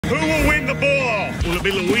Who will win the boil-off? Will it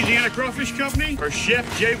be Louisiana Crawfish Company or Chef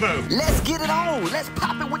J Voo? Let's get it on. Let's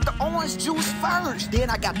pop it with the orange juice first. Then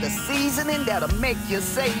I got the seasoning that'll make you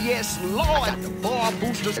say yes, Lord. I got the bar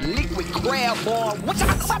boosters, the liquid crab bar. What y'all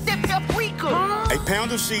know about that paprika? A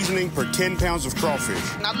pound of seasoning per 10 pounds of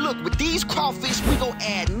crawfish. Now look, with these crawfish, we gon'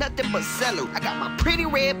 add nothing but celery. I got my pretty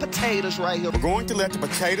red potatoes right here. We're going to let the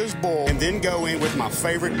potatoes boil and then go in with my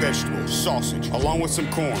favorite vegetable, sausage, along with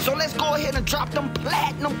some corn. So let's go ahead and drop them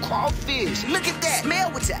platinum crawfish. Look at that.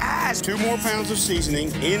 Smell with your eyes. 2 more pounds of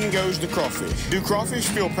seasoning, in goes the crawfish. Do crawfish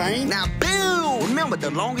feel pain? Now, boom! Remember, the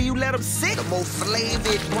longer you let them sit, the more flavor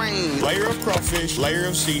it brings. Layer of crawfish, layer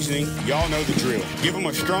of seasoning. Y'all know the drill. Give them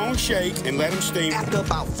a strong shake and let them steam. After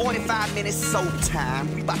about 45 minutes soak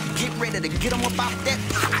time, we about to get ready to get them up out that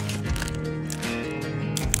pot.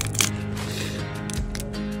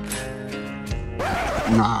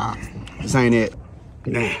 Nah, this ain't it.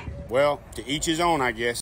 Well, to each his own, I guess.